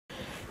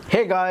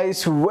Hey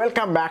guys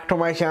welcome back to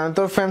my channel.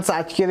 तो friends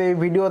आज के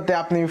ভিডিওতে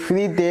আপনি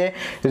ফ্রিতে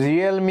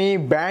Realme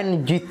ব্যান্ড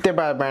জিততে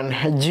পারবেন।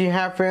 জি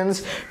হ্যাঁ ফ্রেন্ডস,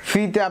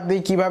 ফ্রিতে আপনি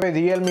কিভাবে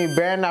Realme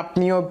ব্যান্ড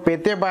আপনিও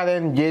পেতে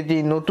পারেন যেটি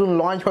নতুন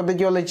লঞ্চ হতে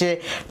চলেছে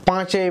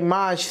 5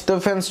 মার্চ। তো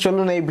ফ্রেন্ডস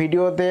চলুন এই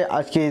ভিডিওতে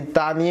আজকে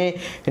তা নিয়ে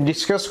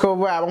ডিসকাস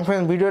করব এবং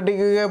ফ্রেন্ডস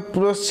ভিডিওটিকে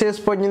পুরো শেষ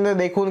পর্যন্ত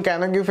দেখুন,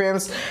 কেন কি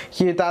ফ্রেন্ডস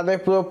কি তাদের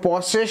পুরো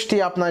প্রসেসটি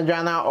আপনার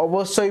জানা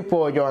অবশ্যই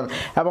প্রয়োজন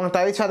এবং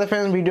তারই সাথে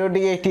ফ্রেন্ডস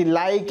ভিডিওটিকে একটি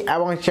লাইক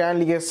এবং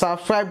চ্যানেলটিকে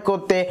সাবস্ক্রাইব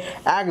করতে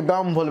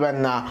একদম ভুলবেন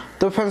না।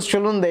 তো फ्रेंड्स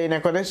চলুন দেরি না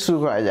করে শুরু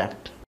করা যাক।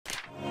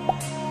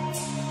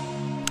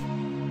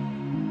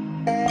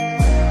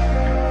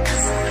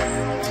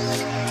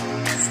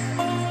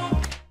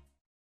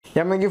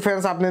 যেমন কি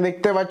फ्रेंड्स আপনি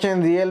দেখতে পাচ্ছেন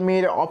Realme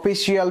এর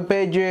অফিশিয়াল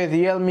পেজে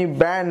Realme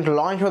ব্যান্ড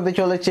লঞ্চ হতে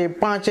চলেছে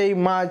 5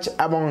 মার্চ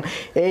এবং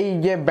এই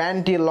যে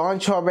ব্যান্ডটি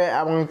লঞ্চ হবে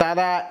এবং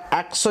তারা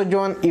 100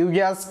 জন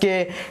ইউজার্সকে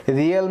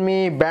Realme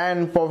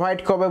ব্যান্ড প্রোভাইড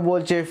করবে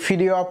বলছে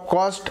ফ্রি অফ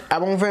কস্ট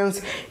এবং फ्रेंड्स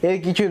এর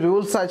কিছু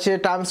রুলস আছে,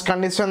 টার্মস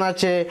কন্ডিশন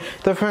আছে।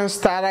 তো फ्रेंड्स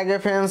তার আগে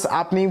फ्रेंड्स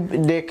আপনি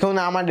দেখুন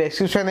আমার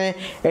ডেসক্রিপশনে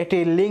একটি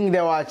লিংক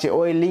দেওয়া আছে,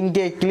 ওই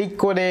লিংকে ক্লিক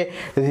করে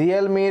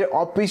Realme এর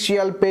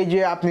অফিশিয়াল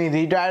পেজে আপনি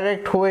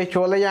রিডাইরেক্ট হয়ে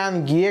চলে যান,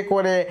 গিয়ে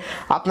করে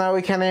আপনার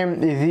ওইখানে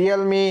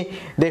Realme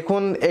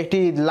দেখুন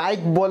একটি লাইক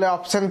বলে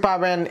অপশন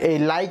পাবেন, এই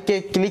লাইকে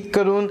ক্লিক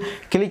করুন।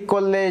 ক্লিক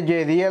করলে যে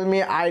Realme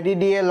আইডি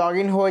দিয়ে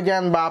লগইন হয়ে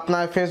যান বা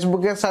আপনার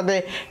ফেসবুকের সাথে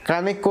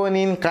কানেক্ট করে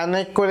নিন।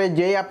 কানেক্ট করে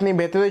যেই আপনি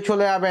ভেতরে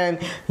চলে যাবেন,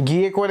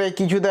 গিয়ে করে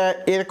কিছুটা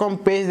এরকম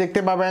পেজ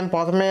দেখতে পাবেন।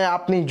 প্রথমে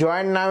আপনি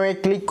জয়েন নামে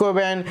ক্লিক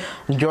করবেন।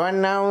 জয়েন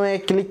নামে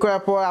ক্লিক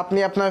করার পর আপনি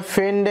আপনার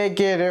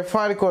ফ্রেন্ডকে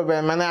রেফার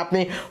করবেন, মানে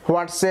আপনি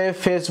হোয়াটসঅ্যাপ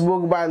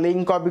ফেসবুক বা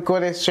লিঙ্ক কপি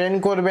করে সেন্ড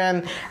করবেন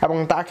এবং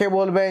তাকে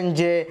বলবেন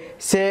যে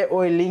সে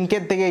ওই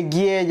লিংকের থেকে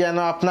গিয়ে যেন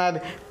আপনার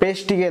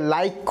পেজটিকে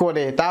লাইক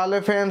করে। তাহলে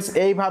फ्रेंड्स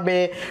এইভাবে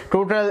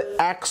টোটাল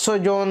 100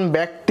 জন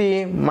ব্যক্তি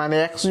মানে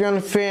 100 জন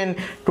friend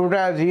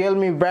total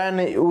Realme brand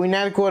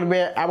winner করবে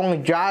এবং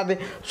যার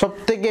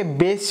সবথেকে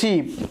বেশি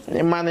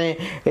মানে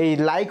এই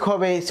লাইক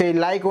হবে সেই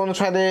লাইক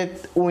অনুসারে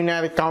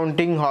উইনার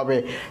কাউন্টিং হবে।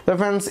 তো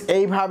फ्रेंड्स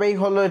এইভাবেই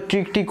হলো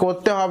ট্রিকটি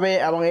করতে হবে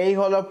এবং এই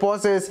হলো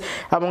প্রসেস।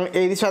 এবং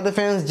এর সাথে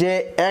फ्रेंड्स যে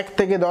 1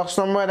 থেকে 10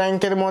 নম্বর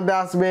র্যাঙ্কের মধ্যে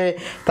আসবে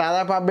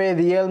তারা পাবে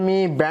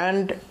Realme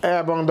ব্যান্ড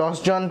এবং 10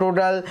 জন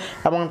টোটাল,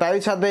 এবং তার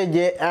সাথে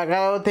যে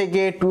 11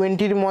 থেকে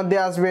 20-র মধ্যে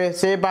আসবে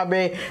সে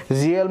পাবে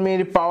Realme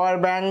পাওয়ার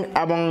ব্যাংক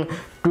এবং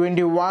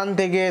 21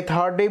 থেকে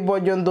 30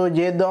 পর্যন্ত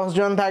যে 10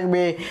 জন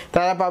থাকবে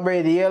তারা পাবে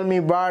Realme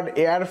বাড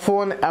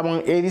ইয়ারফোন এবং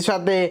এর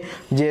সাথে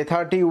যে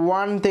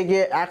 31 থেকে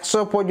 100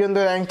 পর্যন্ত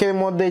র্যাঙ্কের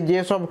মধ্যে যে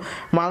সব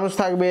মানুষ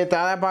থাকবে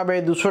তারা পাবে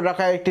 200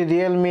 টাকার একটি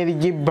Realme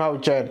গিফট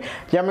ভাউচার।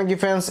 যেমন কি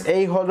फ्रेंड्स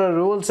এই হলো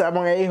রুলস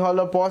এবং এই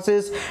হলো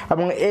প্রসেস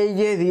এবং এই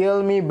যে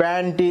Realme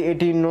ব্র্যান্ডটি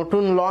এটি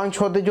নতুন লঞ্চ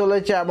হতে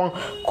চলেছে এবং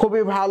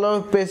খুবই ভালো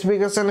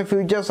স্পেসিফিকেশন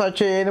ফিচার্স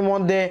আছে এর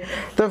মধ্যে।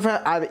 তো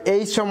আর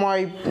এই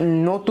সময়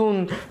নতুন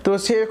তো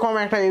সেরকম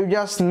একটা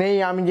ইউজার্স নেই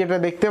আমি যেটা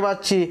দেখতে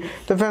পাচ্ছি।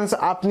 তো फ्रेंड्स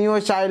আপনিও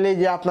চাইলে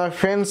যে আপনার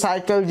ফ্রেন্ড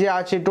সার্কেল যে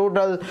আছে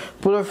টোটাল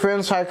পুরো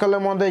ফ্রেন্ড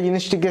সার্কেলের মধ্যে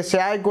জিনিসটিকে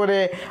শেয়ার করে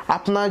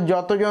আপনার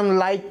যতজন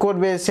লাইক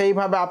করবে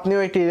সেইভাবে আপনিও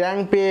একটি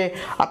র্যাঙ্ক পেয়ে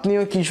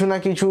আপনিও কিছু না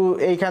কিছু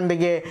এইখান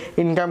থেকে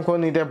ইনকাম করে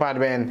নিতে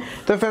পারবেন।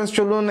 তো फ्रेंड्स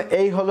চলুন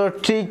এই হলো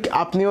ট্রিক,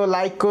 আপনিও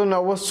লাইক করুন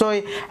অবশ্যই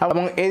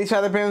এবং এর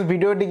সাথে फ्रेंड्स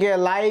ভিডিওটিকে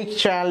লাইক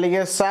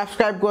চ্যানেলটিকে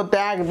সাবস্ক্রাইব করতে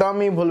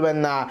একদমই ভুলবেন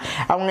না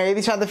এবং এর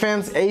সাথে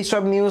फ्रेंड्स এই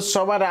সব নিউজ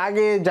সবার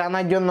আগে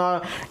জানার জন্য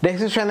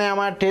ডেসক্রিপশনে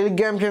আমার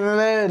টেলিগ্রাম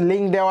চ্যানেলের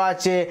লিংক দেওয়া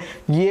আছে,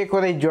 গিয়ে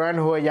করে জয়েন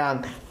হয়ে যান।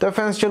 তো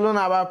फ्रेंड्स চলুন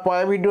আবার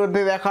পরের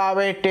ভিডিওতে দেখা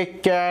হবে। Take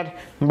care,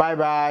 bye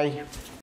bye.